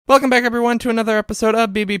Welcome back, everyone, to another episode of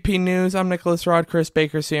BBP News. I'm Nicholas Rod, Chris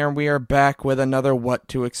Baker's here, and we are back with another What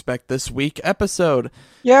to Expect This Week episode.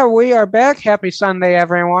 Yeah, we are back. Happy Sunday,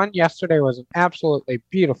 everyone. Yesterday was an absolutely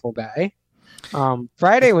beautiful day.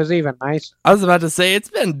 Friday was even nicer. I was about to say, it's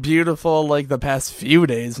been beautiful like the past few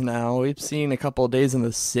days now. We've seen a couple of days in the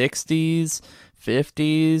 60s,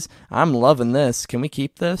 50s. I'm loving this. Can we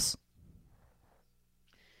keep this?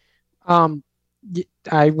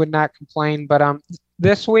 I would not complain, but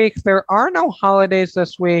this week there are no holidays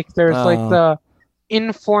this week. There's like the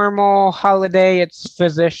informal holiday. It's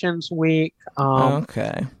Physicians Week.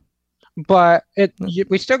 Okay. But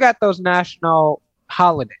we still got those national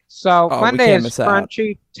holidays. So Monday is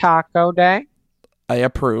Crunchy Taco Day. I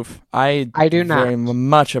approve. I do not very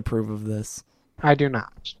much approve of this. I do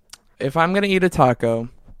not. If I'm gonna eat a taco,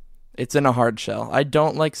 it's in a hard shell. I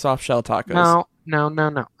don't like soft shell tacos. No.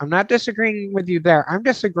 I'm not disagreeing with you there. I'm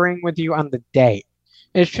disagreeing with you on the day.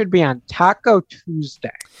 It should be on Taco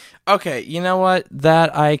Tuesday. Okay, you know what?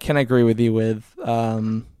 That I can agree with you with.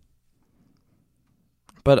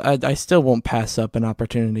 But I still won't pass up an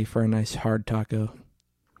opportunity for a nice hard taco.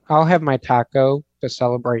 I'll have my taco to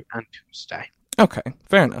celebrate on Tuesday. Okay,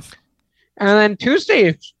 fair enough. And then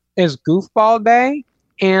Tuesday is Goofball Day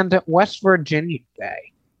and West Virginia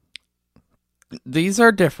Day. These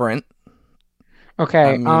are different.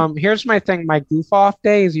 Okay, here's my thing. My goof off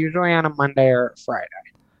day is usually on a Monday or a Friday.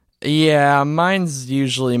 Yeah, mine's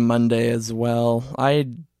usually Monday as well. I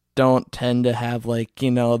don't tend to have,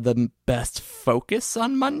 the best focus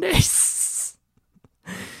on Mondays.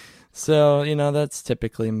 So, that's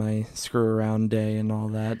typically my screw around day and all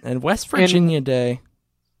that. And West Virginia Day.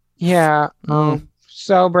 Yeah,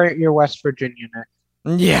 celebrate your West Virginia Day.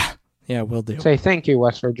 Yeah, will do. Say thank you,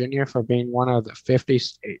 West Virginia, for being one of the 50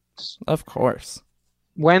 states. Of course.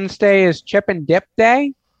 Wednesday is Chip and Dip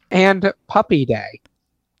Day and Puppy Day.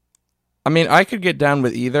 I mean, I could get down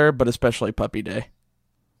with either, but especially Puppy Day.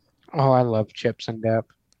 Oh, I love chips and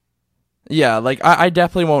dip. Yeah, I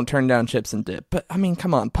definitely won't turn down chips and dip. But, I mean,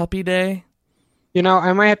 come on, Puppy Day?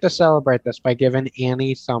 I might have to celebrate this by giving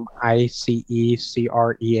Annie some ICECREAM.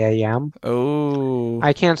 Oh.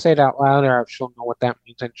 I can't say it out loud or she'll know what that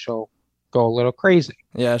means and she'll go a little crazy.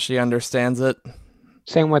 Yeah, she understands it.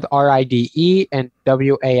 Same with RIDE and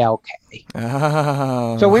WALK.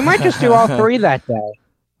 Oh. So we might just do all three that day.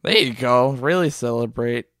 There you go. Really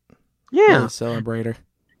celebrate. Yeah. Really celebrate her.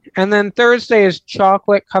 And then Thursday is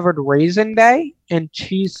Chocolate Covered Raisin Day and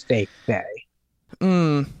Cheesesteak Day.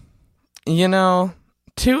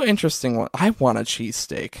 Two interesting ones. I want a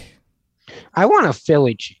cheesesteak. I want a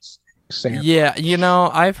Philly cheesesteak sandwich. Yeah,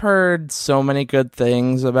 I've heard so many good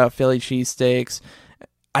things about Philly cheesesteaks.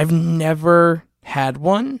 I've never had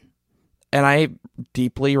one, and I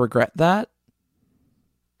deeply regret that.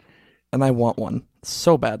 And I want one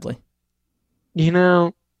so badly.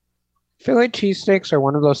 Philly cheesesteaks are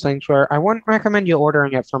one of those things where I wouldn't recommend you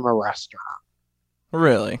ordering it from a restaurant.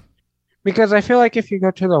 Really? Because I feel like if you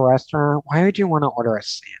go to the restaurant, why would you want to order a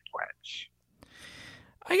sandwich?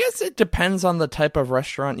 I guess it depends on the type of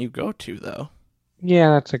restaurant you go to, though. Yeah,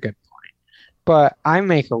 that's a good point. But I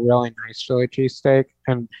make a really nice Philly cheesesteak,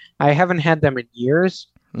 and I haven't had them in years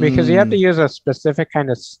because you have to use a specific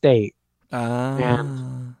kind of steak.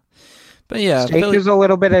 But yeah, steak is a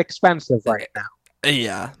little bit expensive right now.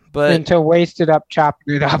 Yeah, but... And to waste it up,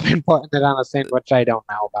 chopping it up, and putting it on a sandwich, I don't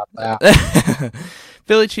know about that.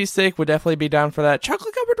 Philly cheesesteak would definitely be down for that.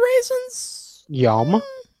 Chocolate-covered raisins? Yum.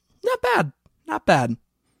 Not bad. Not bad.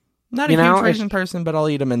 Not a huge raisin person, but I'll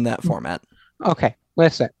eat them in that format. Okay,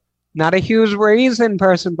 listen. Not a huge raisin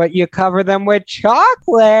person, but you cover them with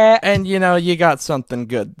chocolate. And, you got something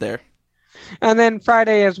good there. And then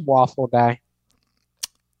Friday is Waffle Day.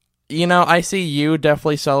 I see you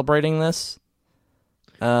definitely celebrating this.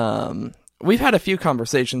 We've had a few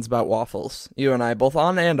conversations about waffles, you and I, both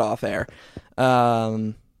on and off air.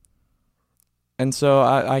 And so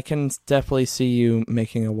I can definitely see you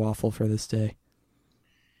making a waffle for this day.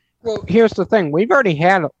 Well, here's the thing. We've already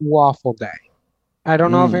had Waffle Day. I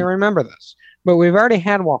don't know if you remember this, but we've already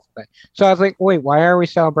had Waffle Day. So I was like, wait, why are we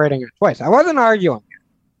celebrating it twice? I wasn't arguing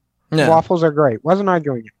it. Yeah. Waffles are great. Wasn't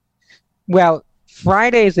arguing it. Well,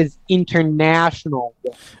 Fridays is International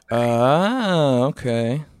Waffle Day. Oh,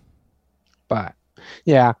 okay. But,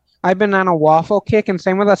 yeah, I've been on a waffle kick, and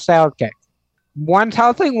same with a salad kick. One's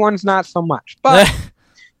healthy, one's not so much. But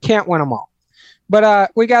can't win them all.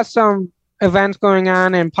 But we got some events going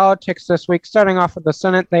on in politics this week. Starting off with the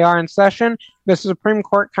Senate, they are in session. The Supreme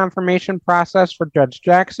Court confirmation process for Judge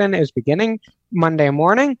Jackson is beginning Monday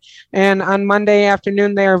morning. And on Monday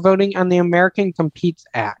afternoon, they are voting on the American Competes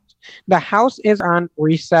Act. The House is on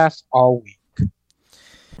recess all week.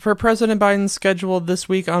 For President Biden's schedule this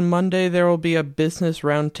week, on Monday, there will be a business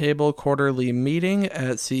roundtable quarterly meeting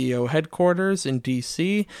at CEO headquarters in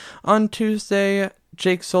D.C. On Tuesday,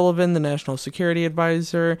 Jake Sullivan, the National Security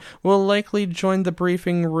Advisor, will likely join the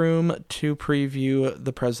briefing room to preview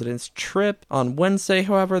the president's trip. On Wednesday,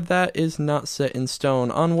 however, that is not set in stone.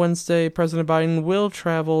 On Wednesday, President Biden will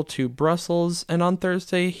travel to Brussels, and on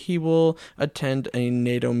Thursday, he will attend a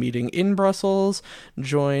NATO meeting in Brussels,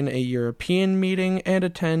 join a European meeting, and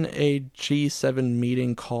attend a G7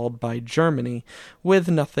 meeting called by Germany, with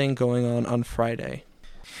nothing going on Friday.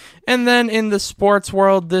 And then in the sports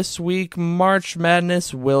world this week, March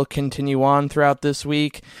Madness will continue on throughout this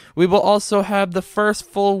week. We will also have the first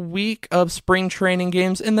full week of spring training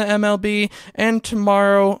games in the MLB, and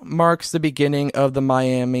tomorrow marks the beginning of the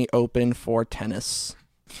Miami Open for tennis.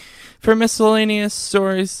 For miscellaneous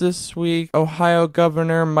stories this week, Ohio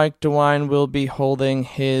Governor Mike DeWine will be holding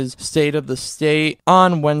his State of the State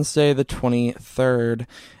on Wednesday the 23rd.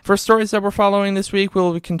 For stories that we're following this week, we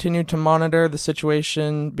will continue to monitor the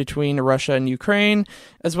situation between Russia and Ukraine,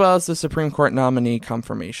 as well as the Supreme Court nominee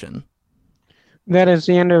confirmation. That is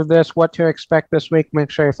the end of this What to Expect this week. Make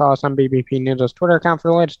sure you follow us on BBP News' Twitter account for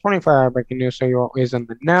the latest 24-hour breaking news so you're always in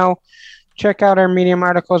the know. Check out our Medium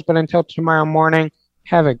articles, but until tomorrow morning,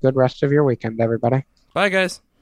 have a good rest of your weekend, everybody. Bye, guys.